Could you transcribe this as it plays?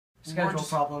Schedule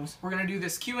problems. We're gonna do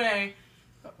this Q&A,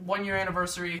 1 year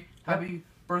anniversary. Happy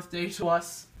birthday to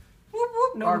us. Whoop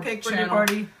whoop, NobleCake birthday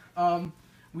party.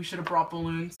 We should have brought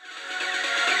balloons.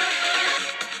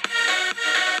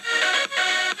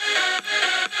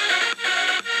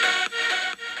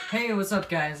 Hey, what's up,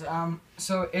 guys?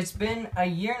 So it's been a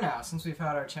year now since we've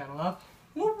had our channel up.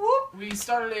 Whoop whoop. We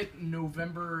started it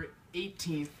November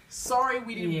 18th. Sorry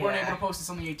we weren't able to post this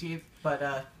on the 18th,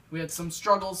 but we had some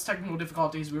struggles, technical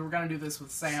difficulties. We were gonna do this with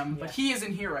Sam, but he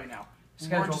isn't here right now.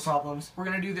 Schedule problems. We're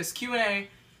gonna do this Q&A,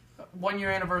 1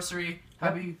 year anniversary.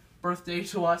 Happy birthday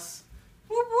to us.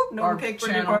 Whoop whoop, NobleCake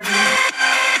birthday party.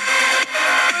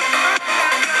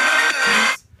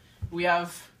 We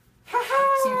have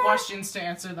some questions to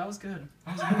answer. That was good.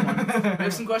 That was a good one. We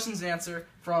have some questions to answer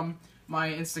from my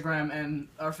Instagram and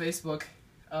our Facebook.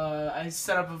 I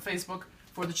set up a Facebook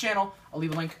for the channel. I'll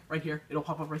leave a link right here. It'll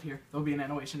pop up right here. There'll be an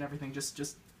animation and everything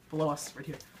just below us right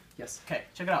here. Yes. Okay.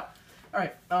 Check it out. All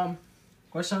right.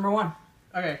 Question number 1.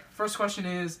 Okay. First question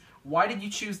is, why did you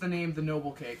choose the name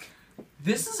TheNobleCake?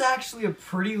 This is actually a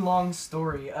pretty long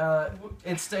story.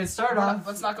 It started off.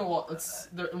 Let's not go. Let's.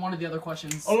 One of the other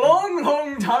questions. A long,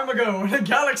 long time ago, in a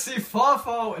galaxy far,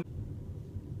 far.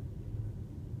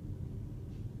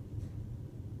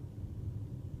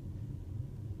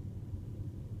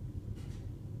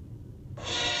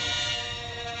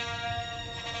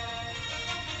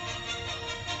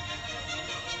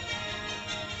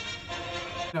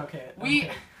 Okay.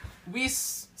 We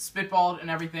spitballed and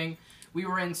everything. We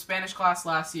were in Spanish class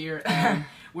last year, and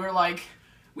we were like,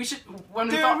 we should. When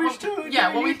we thought we should do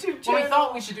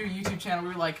a YouTube channel, we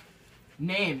were like,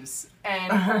 names.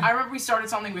 And I remember we started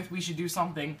something with we should do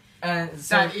something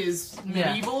that is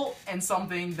medieval and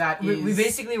something that is. We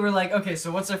basically were like, okay, so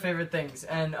what's our favorite things?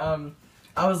 And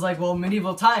I was like, well,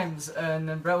 medieval times, and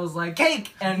then Brett was like,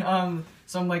 cake, and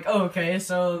so I'm like, oh, okay,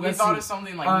 so we thought of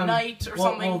something like knight or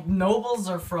something. Well, nobles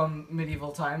are from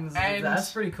medieval times, and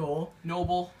that's pretty cool.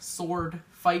 Noble, sword,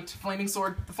 fight, flaming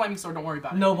sword. The flaming sword, don't worry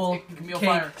about it. Noble, it can be cake.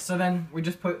 Fire. So then we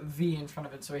just put V in front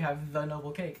of it, so we have the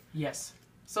TheNobleCake. Yes.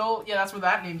 So yeah, that's where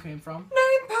that name came from.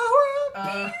 Name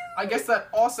power. I guess that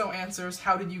also answers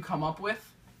how did you come up with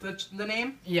the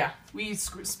name? Yeah. We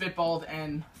spitballed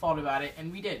and thought about it, and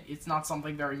we did. It's not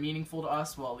something very meaningful to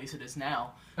us. Well, at least it is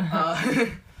now.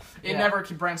 It never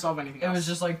branched off anything else. It was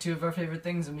just like 2 of our favorite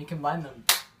things, and we combined them.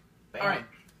 Bam. Alright,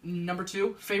 number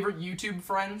 2, favorite YouTube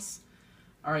friends.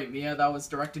 Alright, Mia, that was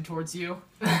directed towards you.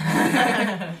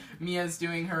 Mia's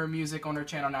doing her music on her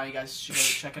channel now. You guys should go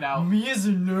check it out. Mia's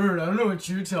a nerd. I don't know what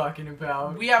you're talking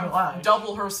about. We have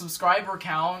double her subscriber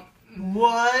count.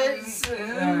 What?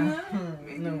 No,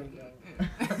 we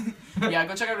don't. Yeah,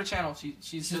 go check out her channel.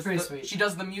 She's pretty sweet. She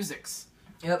does the musics.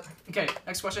 Yep. Okay,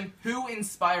 next question. Who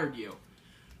inspired you?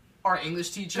 Our English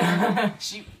teacher.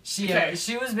 She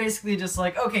was basically just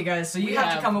like, okay, guys, so you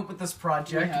have to come up with this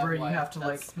project where you have to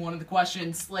That's one of the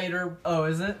questions later. Oh,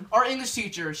 is it? Our English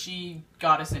teacher, she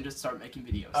got us in to start making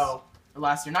videos. Oh.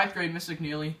 Last year, 9th grade, Miss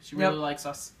McNeely. She really likes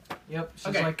us. Yep.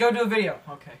 She's like, go do a video.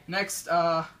 Okay. Next,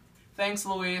 thanks,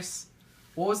 Luis.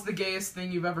 What was the gayest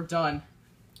thing you've ever done?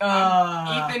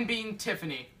 Ethan being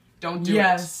Tiffany. Don't do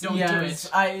it. Don't do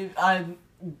it.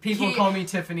 People call me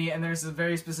Tiffany, and there's a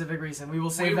very specific reason. We will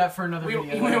save that for another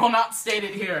video. We will not state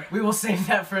it here. We will save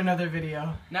that for another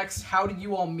video. Next, how did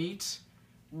you all meet?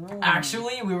 Ooh.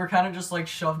 Actually, we were kind of just like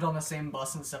shoved on the same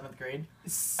bus in 7th grade,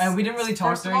 and we didn't really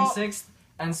talk during 6th.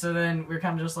 And so then we were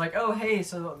kind of just like, oh hey,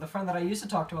 so the friend that I used to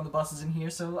talk to on the bus is in here,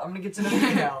 so I'm gonna get to know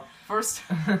you now. First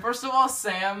of all,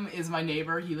 Sam is my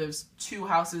neighbor. He lives 2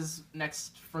 houses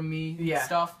next from me. Yeah.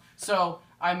 Stuff. So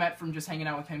I met from just hanging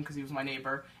out with him because he was my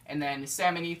neighbor. And then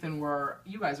Sam and Ethan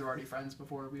you guys were already friends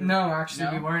before we were. No, actually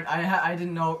we weren't. I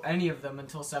didn't know any of them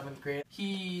until 7th grade.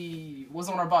 He was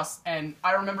on our bus, and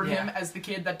I remembered him as the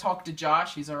kid that talked to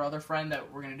Josh. He's our other friend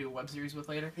that we're gonna do a web series with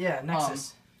later. Yeah,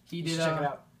 Nexus. He did. Check it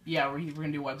out. Yeah, we're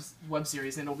gonna do web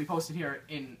series, and it'll be posted here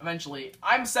eventually.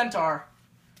 I'm Centaur.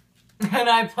 And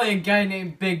I play a guy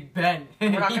named Big Ben. He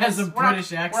has a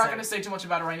British accent. We're not gonna say too much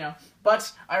about it right now.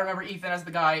 But I remember Ethan as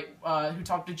the guy who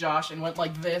talked to Josh and went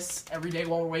like this every day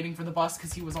while we're waiting for the bus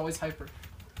because he was always hyper.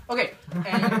 Okay,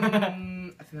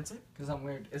 and I think that's it. Because I'm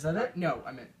weird. Is that it? No,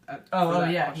 I meant.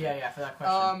 Yeah, for that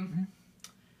question.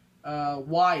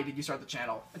 Why did you start the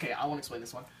channel? Okay, I won't explain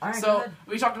this one. Alright, so,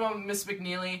 we talked about Miss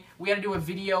McNeely. We had to do a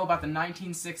video about the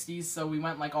 1960s, so we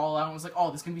went like all out and was like, oh,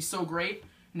 this is gonna be so great.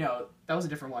 No, that was a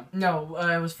different one. No,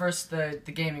 it was first the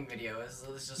gaming video. It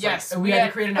was just yes, like, we had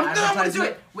to create an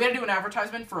advertisement. We had to do an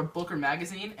advertisement for a book or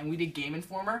magazine, and we did Game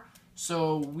Informer.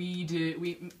 So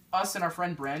us and our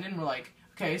friend Brandon were like,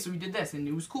 okay, so we did this, and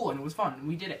it was cool, and it was fun, and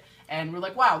we did it. And we're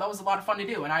like, wow, that was a lot of fun to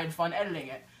do, and I had fun editing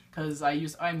it, because I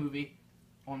use iMovie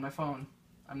on my phone.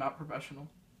 I'm not professional.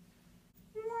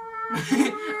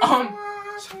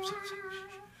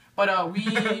 But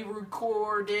we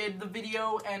recorded the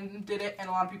video and did it, and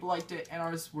a lot of people liked it, and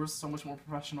ours were so much more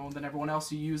professional than everyone else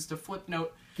who used a flip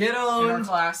note Get on! in our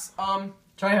class.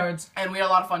 Tryhards. And we had a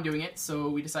lot of fun doing it, so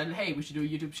we decided, hey, we should do a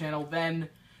YouTube channel. Then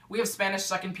we have Spanish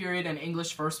second period and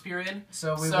English first period.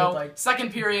 So we would, like...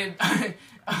 second period,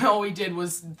 all we did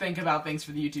was think about things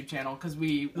for the YouTube channel, because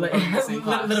we were in the same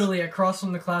class. Literally across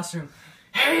from the classroom.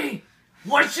 Hey!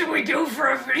 What should we do for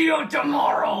a video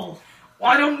tomorrow?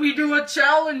 Why don't we do a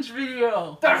challenge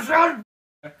video? That's right!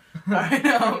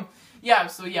 Alright, yeah,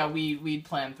 so yeah, we'd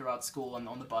plan throughout school and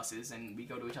on the buses, and we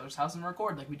go to each other's house and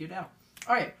record like we do now.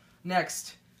 Alright,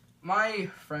 next. My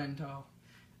friend,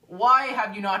 why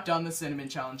have you not done the cinnamon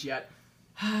challenge yet?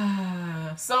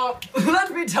 So,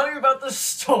 let me tell you about the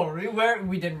story where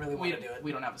we didn't really want to do it.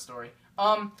 We don't have a story.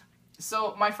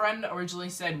 So my friend originally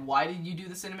said, why did you do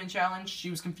the cinnamon challenge? She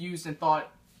was confused and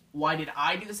thought, why did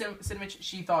I do the cinnamon?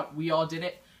 She thought we all did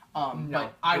it. No,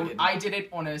 but I did it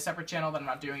on a separate channel that I'm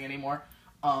not doing anymore.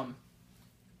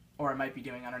 Or I might be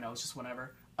doing, I don't know, it's just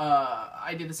whatever.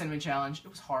 I did the cinnamon challenge. It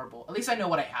was horrible. At least I know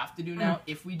what I have to do now.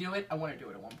 If we do it, I want to do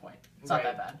it at one point. It's not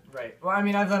that bad. Right. Well, I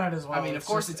mean, I've done it as well. I mean, of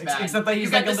course it's bad. Except I you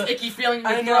used get like this icky feeling in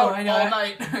your throat all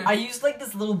night. I used like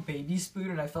this little baby spoon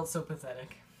and I felt so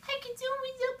pathetic. I can do it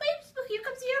with the baby spoon. Here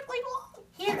comes the airplane.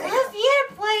 Here comes the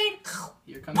airplane.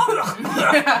 Here comes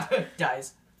the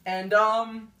Dies. And,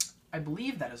 I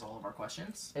believe that is all of our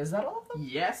questions. Is that all of them?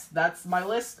 Yes, that's my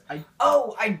list.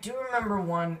 Oh, I do remember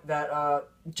one that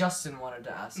Justin wanted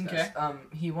to ask us.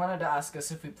 He wanted to ask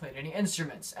us if we played any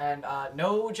instruments. And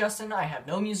no, Justin, I have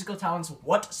no musical talents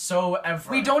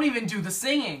whatsoever. We don't even do the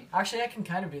singing. Actually, I can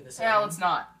kind of do the singing. Yeah, let's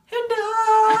not. And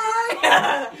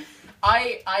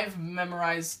I... I've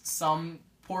memorized some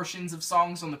portions of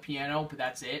songs on the piano, but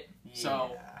that's it. Yeah.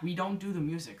 So we don't do the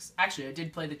musics. Actually, I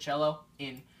did play the cello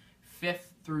in 5th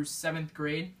through 7th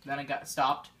grade. Then I got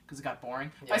stopped because it got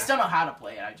boring. Yeah. I still know how to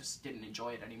play it. I just didn't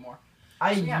enjoy it anymore.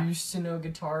 I used to know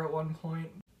guitar at one point.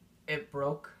 It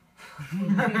broke.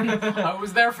 I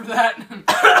was there for that.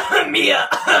 Mia.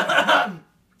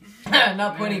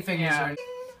 Not pointing fingers. Yeah.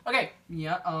 Okay,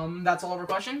 that's all of our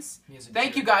questions.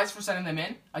 Thank you guys for sending them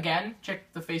in. Again,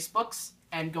 check the Facebooks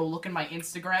and go look in my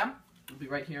Instagram. It'll be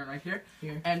right here and right here.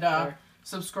 And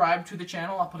subscribe to the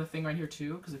channel. I'll put a thing right here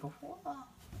too, because it goes.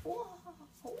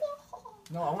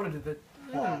 No, I want to do the.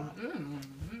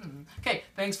 Okay,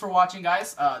 thanks for watching,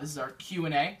 guys. This is our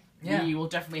Q&A. Yeah. We will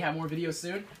definitely have more videos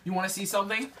soon. You want to see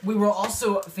something? We were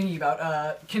also thinking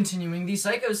about continuing the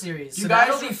Psycho series. So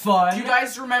that'll be fun. Do you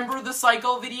guys remember the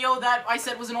Psycho video that I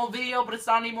said was an old video, but it's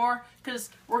not anymore?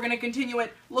 Because we're gonna continue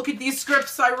it. Look at these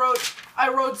scripts I wrote. I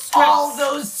wrote scripts. All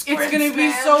those scripts. It's gonna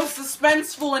be so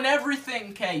suspenseful and everything.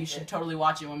 Okay, you should totally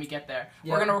watch it when we get there.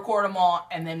 Yeah. We're gonna record them all,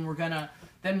 and then we're gonna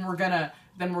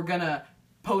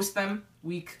post them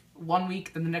one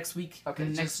week, then the next week. Okay,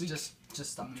 then the next week. Just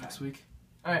stop. Next week.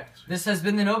 Alright, this has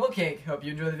been the NobleCake. Hope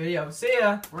you enjoyed the video. See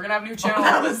ya! We're gonna have a new channel. Oh,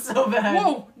 that was so bad.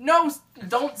 Whoa! No,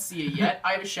 don't see it yet.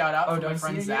 I have a shout out for my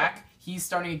friend Zach. Yet? He's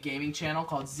starting a gaming channel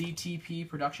called ZTP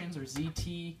Productions, or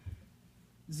ZT...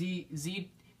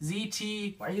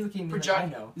 Why are you looking at me? I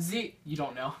know. You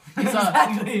don't know.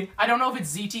 Exactly. I don't know if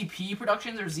it's ZTP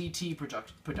Productions or ZT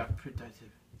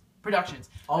Productions.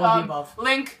 All of the above.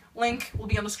 Link will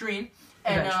be on the screen.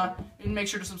 And make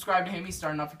sure to subscribe to him. He's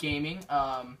starting off gaming.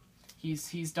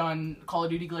 He's done Call of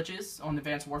Duty glitches on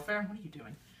Advanced Warfare. What are you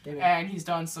doing? Gaming. And he's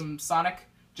done some Sonic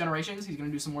Generations. He's going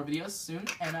to do some more videos soon.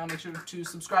 And make sure to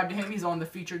subscribe to him. He's on the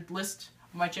featured list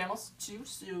of my channels too,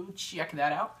 so check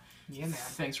that out. Yeah, man.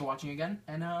 Thanks for watching again.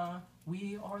 And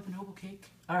we are the NobleCake.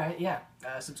 Alright, yeah.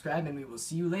 Subscribe and we will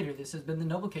see you later. This has been the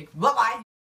NobleCake. Bye-bye!